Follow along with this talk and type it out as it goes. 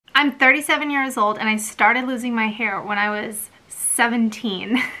I'm 37 years old and I started losing my hair when I was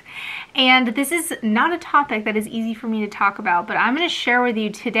 17. And this is not a topic that is easy for me to talk about, but I'm going to share with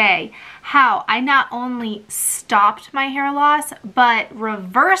you today how I not only stopped my hair loss, but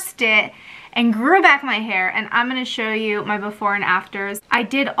reversed it and grew back my hair. And I'm going to show you my before and afters. I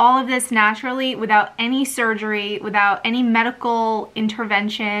did all of this naturally without any surgery, without any medical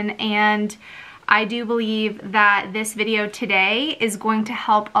intervention, and I do believe that this video today is going to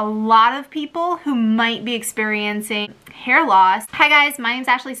help a lot of people who might be experiencing hair loss. Hi guys, my name is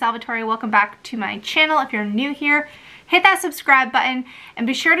Ashley Salvatori. Welcome back to my channel. If you're new here, hit that subscribe button and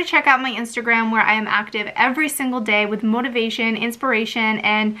be sure to check out my Instagram where I am active every single day with motivation, inspiration,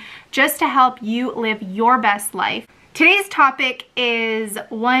 and just to help you live your best life. Today's topic is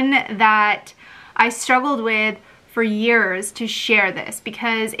one that I struggled with for years to share this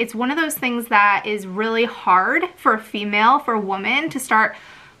because it's one of those things that is really hard for a female, for a woman to start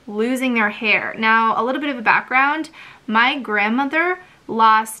losing their hair. Now, a little bit of a background, my grandmother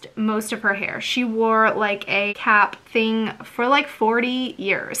lost most of her hair. She wore like a cap thing for like 40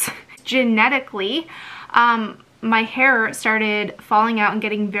 years. Genetically, my hair started falling out and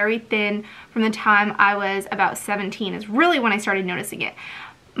getting very thin from the time I was about 17 is really when I started noticing it.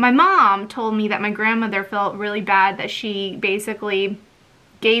 My mom told me that my grandmother felt really bad that she basically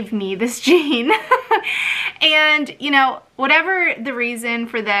gave me this gene. And, you know, whatever the reason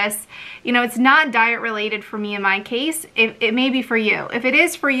for this, you know, it's not diet related for me in my case. It may be for you. If it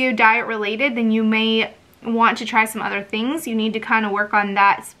is for you diet related, then you may want to try some other things. You need to kind of work on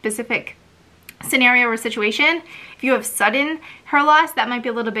that specific scenario or situation. If you have sudden hair loss, that might be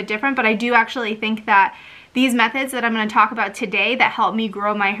a little bit different, but I do actually think that these methods that I'm going to talk about today that help me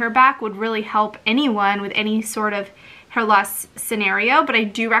grow my hair back would really help anyone with any sort of hair loss scenario. But I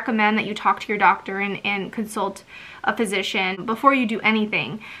do recommend that you talk to your doctor and consult a physician before you do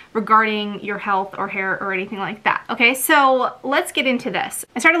anything regarding your health or hair or anything like that. Okay, so let's get into this.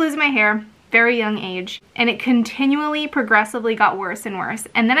 I started losing my hair very young age, and it continually, progressively got worse and worse.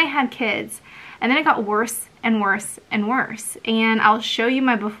 And then I had kids, and then it got worse and worse and worse. And I'll show you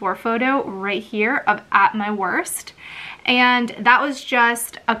my before photo right here of at my worst. And that was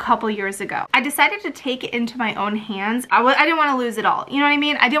just a couple years ago. I decided to take it into my own hands. I didn't want to lose it all. You know what I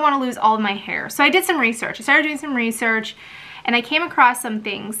mean? I didn't want to lose all of my hair. So I did some research. I started doing some research and I came across some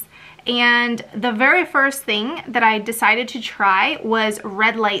things. And the very first thing that I decided to try was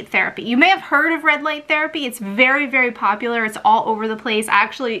red light therapy. You may have heard of red light therapy. It's very, very popular. It's all over the place. I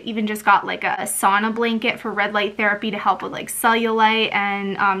actually even just got like a sauna blanket for red light therapy to help with like cellulite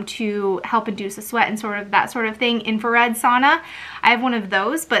and to help induce a sweat and sort of that sort of thing. Infrared sauna. I have one of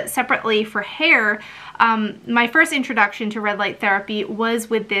those, but separately for hair, my first introduction to red light therapy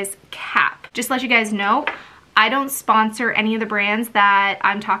was with this cap. Just to let you guys know, I don't sponsor any of the brands that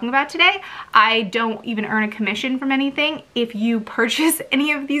I'm talking about today. I don't even earn a commission from anything. If you purchase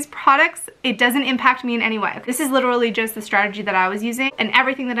any of these products, it doesn't impact me in any way. This is literally just the strategy that I was using, and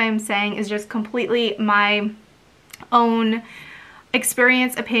everything that I'm saying is just completely my own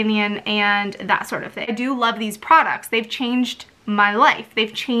experience, opinion, and that sort of thing. I do love these products. They've changed my life.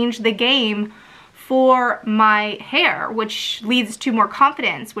 They've changed the game for my hair, which leads to more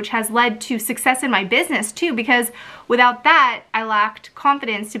confidence, which has led to success in my business too, because without that, I lacked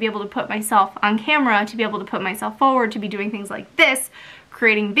confidence to be able to put myself on camera, to be able to put myself forward, to be doing things like this,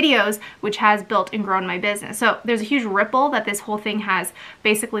 creating videos, which has built and grown my business. So there's a huge ripple that this whole thing has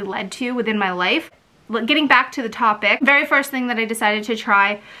basically led to within my life. Getting back to the topic, very first thing that I decided to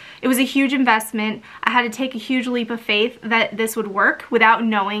try, it was a huge investment. I had to take a huge leap of faith that this would work without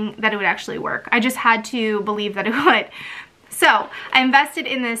knowing that it would actually work. I just had to believe that it would. So I invested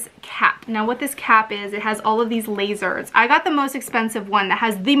in this cap. Now what this cap is, it has all of these lasers. I got the most expensive one that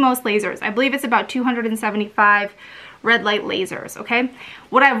has the most lasers. I believe it's about 275 red light lasers, okay?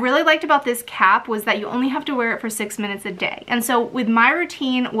 What I really liked about this cap was that you only have to wear it for 6 minutes a day. And so with my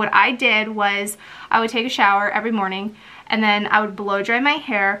routine, what I did was I would take a shower every morning and then I would blow dry my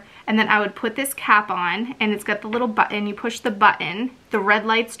hair and then I would put this cap on, and it's got the little button. You push the button, the red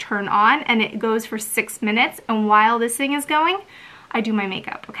lights turn on, and it goes for 6 minutes. And while this thing is going, I do my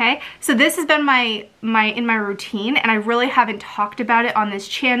makeup, okay? So this has been in my routine, and I really haven't talked about it on this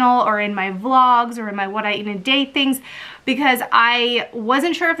channel or in my vlogs or in my what I eat in a day things because I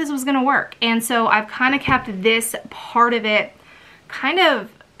wasn't sure if this was gonna work. And so I've kind of kept this part of it kind of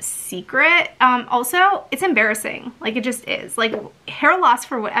secret. Also, it's embarrassing. Like, it just is. Like, hair loss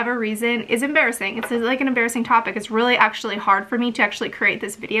for whatever reason is embarrassing. It's like an embarrassing topic. It's really actually hard for me to actually create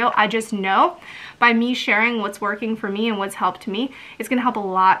this video. I just know by me sharing what's working for me and what's helped me, it's gonna help a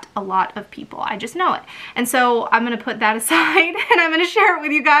lot of people. I just know it. And so I'm gonna put that aside and I'm gonna share it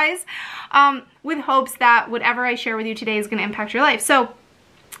with you guys with hopes that whatever I share with you today is gonna impact your life. So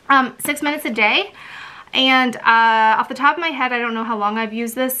 6 minutes a day. And off the top of my head, I don't know how long I've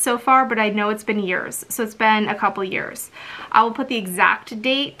used this so far, but I know it's been years. So it's been a couple years. I will put the exact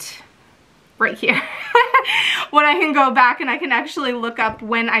date right here. When I can go back and I can actually look up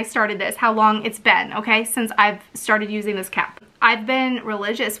when I started this, how long it's been, okay, since I've started using this cap. I've been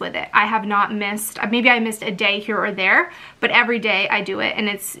religious with it. I have not missed, maybe I missed a day here or there, but every day I do it and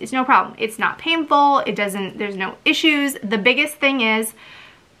it's no problem. It's not painful, there's no issues. The biggest thing is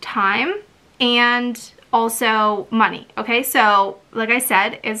time and also money, okay? So, like I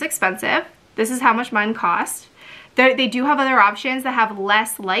said, it's expensive. This is how much mine cost. They do have other options that have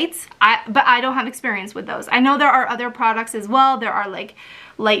less lights, but I don't have experience with those. I know there are other products as well. There are like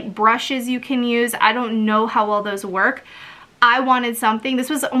light brushes you can use. I don't know how well those work. I wanted something,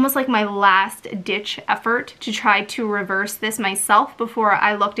 this was almost like my last ditch effort to try to reverse this myself before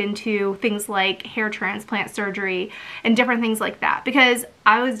I looked into things like hair transplant surgery and different things like that, because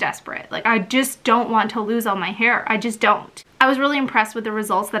I was desperate. Like, I just don't want to lose all my hair. I just don't. I was really impressed with the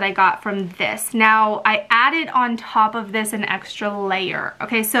results that I got from this. Now, I added on top of this an extra layer.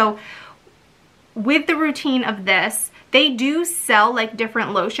 Okay, so with the routine of this, they do sell like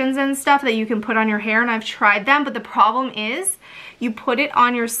different lotions and stuff that you can put on your hair, and I've tried them, but the problem is you put it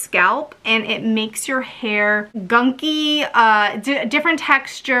on your scalp and it makes your hair gunky, different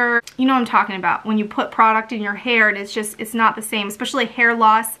texture. You know what I'm talking about. When you put product in your hair and it's not the same, especially hair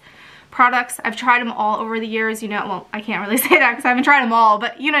loss products. I've tried them all over the years, you know, well, I can't really say that because I haven't tried them all,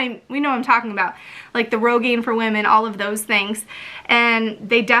 but you know, we know what I'm talking about. Like the Rogaine for women, all of those things. And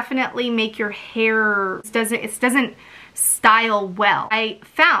they definitely make your hair, it doesn't style well. I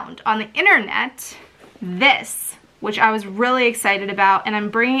found on the internet this, which I was really excited about, and I'm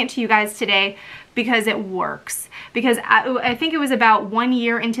bringing it to you guys today because it works. Because I think it was about 1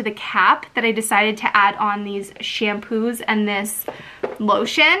 year into the cap that I decided to add on these shampoos and this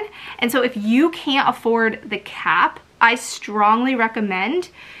lotion. And so if you can't afford the cap, I strongly recommend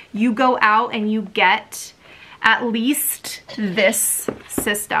you go out and you get at least this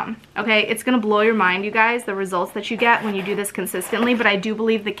system, okay? It's gonna blow your mind, you guys, the results that you get when you do this consistently, but I do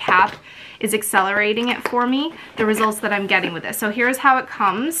believe the cap is accelerating it for me, the results that I'm getting with this. So here's how it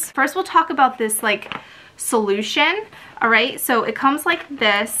comes. First, we'll talk about this like solution, all right? So it comes like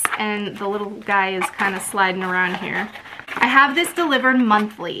this, and the little guy is kind of sliding around here. I have this delivered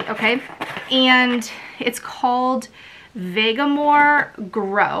monthly, okay? And it's called Vegamore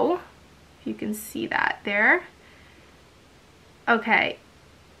Grow. You can see that there. Okay,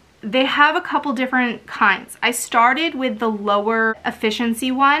 they have a couple different kinds. I started with the lower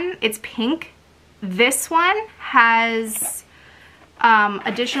efficiency one. It's pink. This one has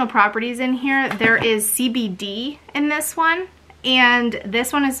additional properties in here. There is CBD in this one, and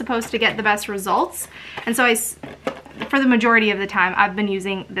this one is supposed to get the best results. And so for the majority of the time, I've been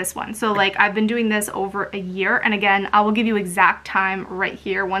using this one. So like I've been doing this over a year, and again, I will give you exact time right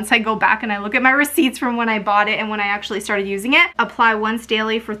here once I go back and I look at my receipts from when I bought it and when I actually started using it. Apply once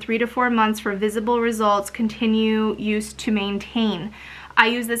daily for 3 to 4 months for visible results. Continue use to maintain. I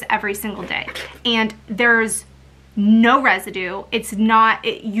use this every single day, and there's no residue. It's not,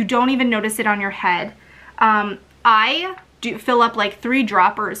 you don't even notice it on your head. I do fill up like 3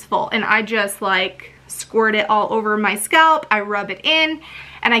 droppers full, and I just like squirt it all over my scalp. I rub it in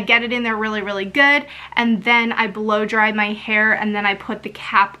and I get it in there really, really good. And then I blow dry my hair, and then I put the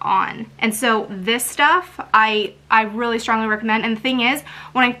cap on. And so this stuff, I really strongly recommend. And the thing is,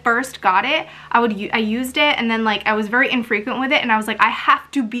 when I first got it, I used it, and then like I was very infrequent with it, and I was like, I have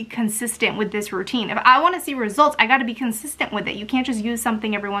to be consistent with this routine. If I want to see results, I got to be consistent with it. You can't just use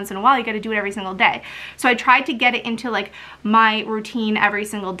something every once in a while. You got to do it every single day. So I tried to get it into like my routine every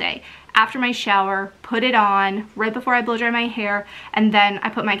single day. After my shower, put it on right before I blow dry my hair, and then I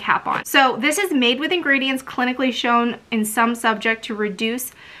put my cap on. So this is made with ingredients clinically shown in some subject to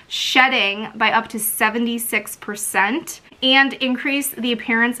reduce shedding by up to 76% and increase the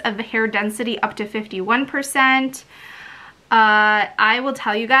appearance of the hair density up to 51%. I will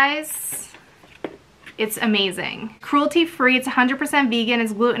tell you guys, It's amazing. Cruelty-free, it's 100% vegan,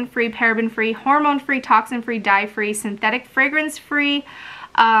 it's gluten-free, paraben-free, hormone-free, toxin-free, dye-free, synthetic fragrance-free,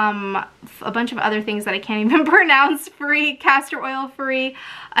 a bunch of other things that I can't even pronounce, free, castor oil free,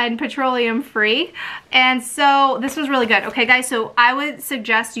 and petroleum free. And so this was really good. Okay guys, so I would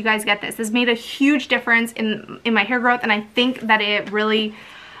suggest you guys get this. This made a huge difference in my hair growth, and I think that it really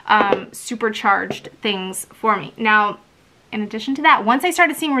supercharged things for me. Now, in addition to that, once I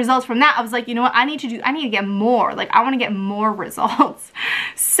started seeing results from that, I was like, you know what, I need to get more. Like, I want to get more results.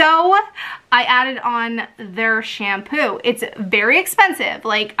 So I added on their shampoo. It's very expensive.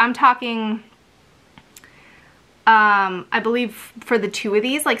 Like, I'm talking, I believe for the 2 of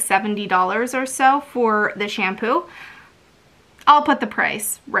these, like $70 or so for the shampoo. I'll put the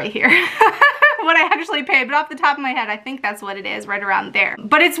price right here. What I actually paid, but off the top of my head, I think that's what it is, right around there.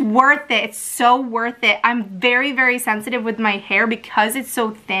 But it's worth it. It's so worth it. I'm very, very sensitive with my hair because it's so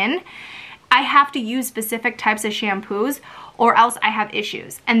thin. I have to use specific types of shampoos or else I have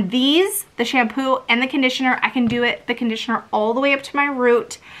issues. And these, the shampoo and the conditioner, I can do it, the conditioner all the way up to my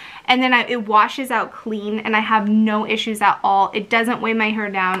root, and then it washes out clean, and I have no issues at all. It doesn't weigh my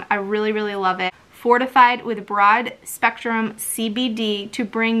hair down. I really, really love it. Fortified with broad spectrum CBD to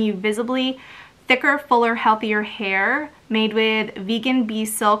bring you visibly thicker, fuller, healthier hair, made with vegan bee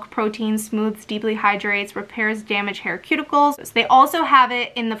silk protein, smooths, deeply hydrates, repairs damaged hair cuticles. So they also have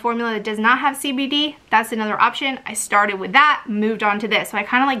it in the formula that does not have CBD. That's another option. I started with that, moved on to this. So I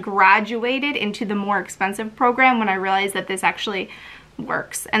kind of like graduated into the more expensive program when I realized that this actually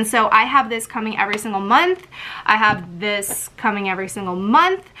works. And so I have this coming every single month. I have this coming every single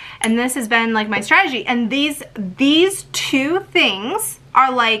month, and this has been like my strategy. And these 2 things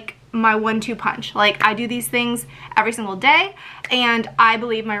are like my 1-2 punch. Like, I do these things every single day, and I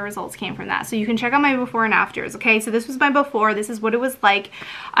believe my results came from that. So you can check out my before and afters. Okay, so this was my before. This is what it was like.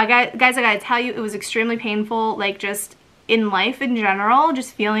 Guys, I gotta tell you, it was extremely painful, like just in life in general,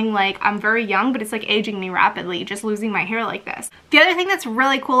 just feeling like I'm very young, but it's like aging me rapidly, just losing my hair like this. The other thing that's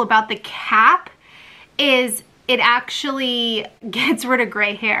really cool about the cap is it actually gets rid of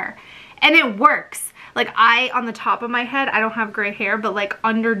gray hair, and it works. Like, on the top of my head, I don't have gray hair, but like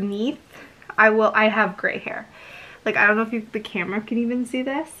underneath, I have gray hair. Like, I don't know if the camera can even see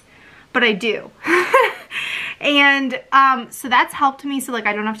this, but I do. And so that's helped me, so like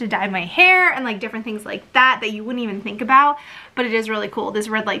I don't have to dye my hair and like different things like that you wouldn't even think about, but it is really cool. This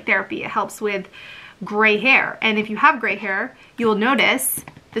red light therapy, it helps with gray hair. And if you have gray hair, you'll notice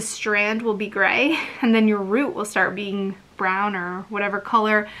the strand will be gray, and then your root will start being brown or whatever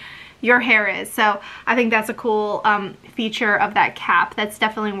color your hair is. So I think that's a cool feature of that cap. That's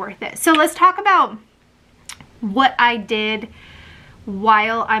definitely worth it. So let's talk about what I did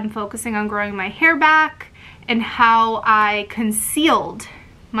while I'm focusing on growing my hair back and how I concealed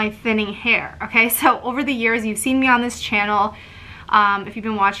my thinning hair. Okay, so over the years, you've seen me on this channel. If you've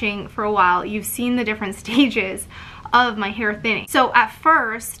been watching for a while, you've seen the different stages of my hair thinning. So at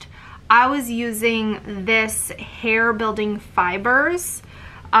first, I was using this hair building fibers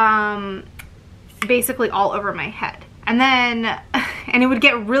basically all over my head, and then it would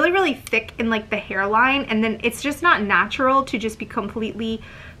get really, really thick in like the hairline, and then it's just not natural to just be completely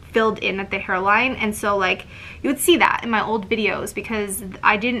filled in at the hairline. And so like you would see that in my old videos because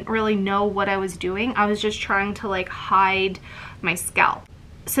I didn't really know what I was doing. I was just trying to like hide my scalp.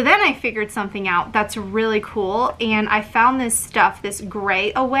 So then I figured something out that's really cool, and I found this stuff, this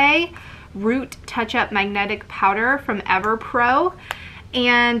Gray Away Root Touch-Up Magnetic Powder from EverPro,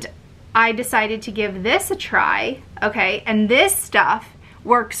 and I decided to give this a try, okay? And this stuff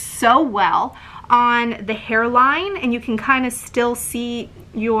works so well on the hairline, and you can kind of still see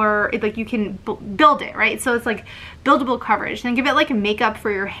your, like you can build it, right? So it's like buildable coverage. Then give it like a makeup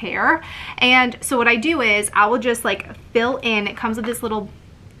for your hair. And so what I do is I will just like fill in, it comes with this little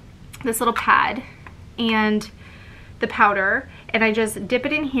pad and the powder, and I just dip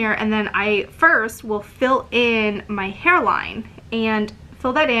it in here, and then I first will fill in my hairline and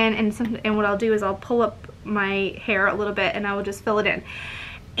fill that in, and what I'll do is I'll pull up my hair a little bit and I will just fill it in.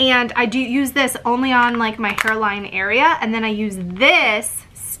 And I do use this only on like my hairline area, and then I use this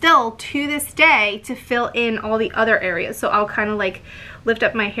still to this day to fill in all the other areas. So I'll kind of like lift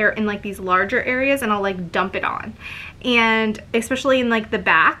up my hair in like these larger areas and I'll like dump it on. And especially in like the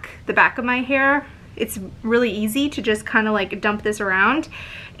back of my hair, it's really easy to just kind of like dump this around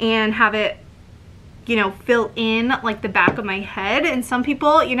and have it, you know, fill in like the back of my head. And some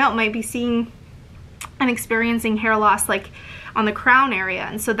people, you know, might be seeing and experiencing hair loss like on the crown area,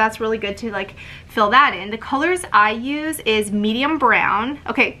 and so that's really good to like fill that in. The colors I use is medium brown.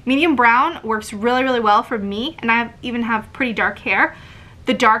 Okay, medium brown works really, really well for me, and I even have pretty dark hair.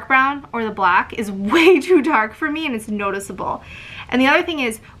 The dark brown or the black is way too dark for me, and it's noticeable. And the other thing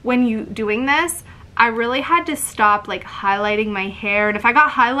is, when you doing this, I really had to stop like highlighting my hair. And if I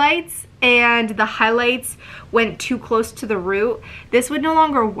got highlights and the highlights went too close to the root, this would no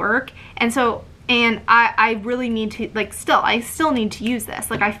longer work. And so, and I really need to, like, I still need to use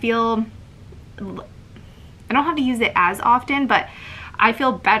this. Like, I feel, I don't have to use it as often, but I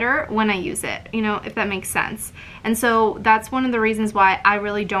feel better when I use it, you know, if that makes sense. And so that's one of the reasons why I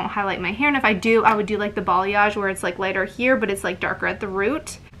really don't highlight my hair. And if I do, I would do like the balayage where it's like lighter here, but it's like darker at the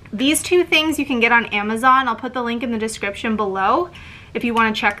root. These two things you can get on Amazon. I'll put the link in the description below if you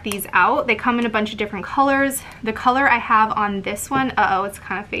want to check these out. They come in a bunch of different colors. The color I have on this one, it's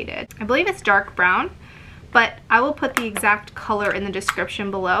kind of faded. I believe it's dark brown, but I will put the exact color in the description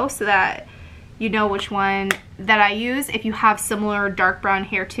below so that you know which one that I use if you have similar dark brown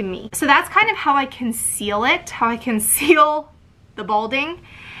hair to me. So that's kind of how I conceal it, how I conceal the balding.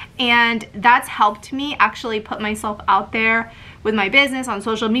 And that's helped me actually put myself out there with my business, on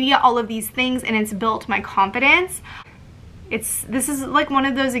social media, all of these things, and it's built my confidence. This is like one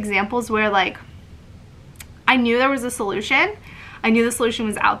of those examples where like I knew there was a solution. I knew the solution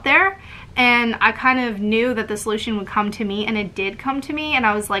was out there, and I kind of knew that the solution would come to me, and it did come to me, and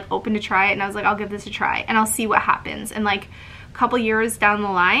I was like open to try it, and I was like, I'll give this a try and I'll see what happens. And like a couple years down the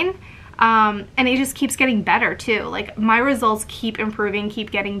line, and it just keeps getting better too. Like my results keep improving,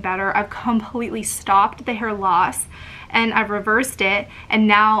 keep getting better. I've completely stopped the hair loss and I've reversed it, and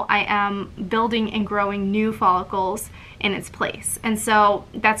now I am building and growing new follicles in its place. And so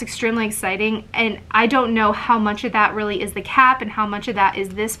that's extremely exciting, and I don't know how much of that really is the cap and how much of that is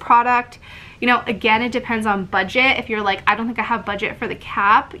this product. You know, again, it depends on budget. If you're like, I don't think I have budget for the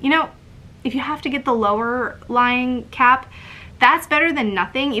cap, you know, if you have to get the lower lying cap, that's better than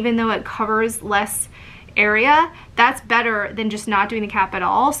nothing. Even though it covers less area, that's better than just not doing the cap at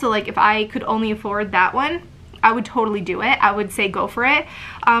all. So like if I could only afford that one, I would totally do it. I would say go for it.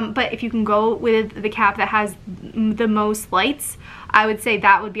 But if you can go with the cap that has the most lights, I would say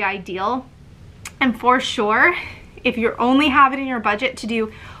that would be ideal. And for sure, if you only have it in your budget to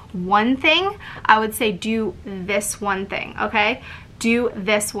do one thing, I would say do this one thing, okay? Do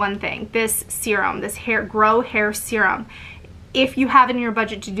this one thing, this serum, this grow hair serum. If you have it in your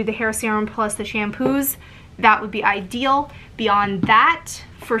budget to do the hair serum plus the shampoos, that would be ideal. Beyond that,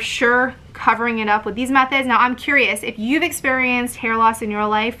 for sure, covering it up with these methods. Now, I'm curious, if you've experienced hair loss in your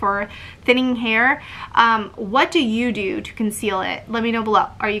life or thinning hair, what do you do to conceal it? Let me know below.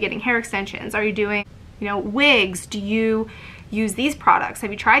 Are you getting hair extensions? Are you doing, you know, wigs? Do you use these products?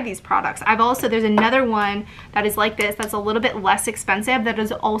 Have you tried these products? There's another one that is like this that's a little bit less expensive that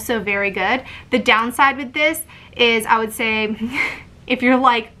is also very good. The downside with this is, I would say, if you're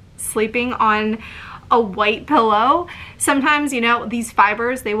like sleeping on a white pillow, sometimes, you know, these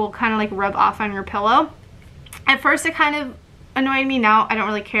fibers, they will kind of like rub off on your pillow. At first it kind of annoyed me. Now I don't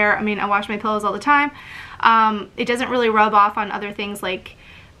really care. I mean, I wash my pillows all the time. It doesn't really rub off on other things like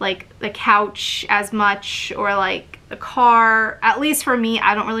the couch as much, or like the car. At least for me,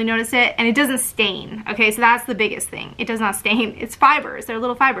 I don't really notice it, and it doesn't stain. Okay, so that's the biggest thing. It does not stain. It's fibers. They're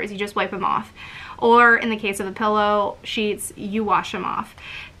little fibers. You just wipe them off. Or in the case of the pillow sheets, you wash them off.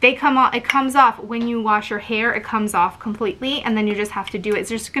 They come off, it comes off when you wash your hair, it comes off completely, and then you just have to do it. It's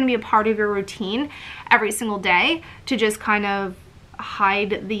just gonna be a part of your routine every single day to just kind of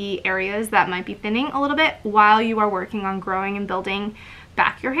hide the areas that might be thinning a little bit while you are working on growing and building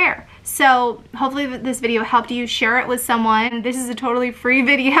back your hair. So hopefully this video helped you. Share it with someone. This is a totally free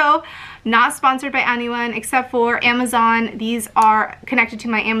video, not sponsored by anyone except for Amazon. These are connected to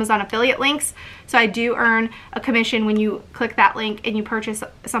my Amazon affiliate links, so I do earn a commission when you click that link and you purchase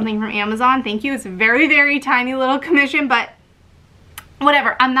something from Amazon. Thank you. It's a very, very tiny little commission, but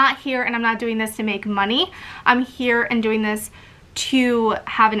whatever. I'm not here and I'm not doing this to make money. I'm here and doing this to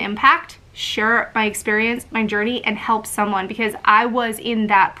have an impact, share my experience, my journey, and help someone, because I was in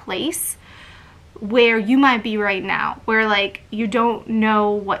that place where you might be right now, where like you don't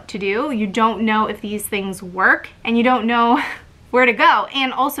know what to do, you don't know if these things work, and you don't know where to go,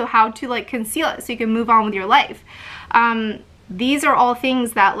 and also how to like conceal it so you can move on with your life. These are all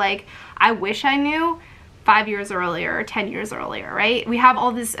things that like I wish I knew 5 years earlier or 10 years earlier, right? We have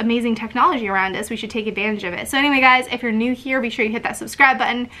all this amazing technology around us. We should take advantage of it. So anyway, guys, if you're new here, be sure you hit that subscribe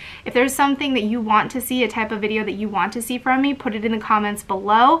button. If there's something that you want to see, a type of video that you want to see from me, put it in the comments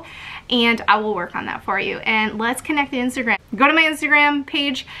below and I will work on that for you. And let's connect on Instagram. Go to my Instagram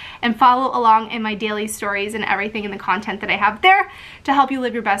page and follow along in my daily stories and everything in the content that I have there to help you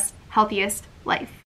live your best, healthiest life.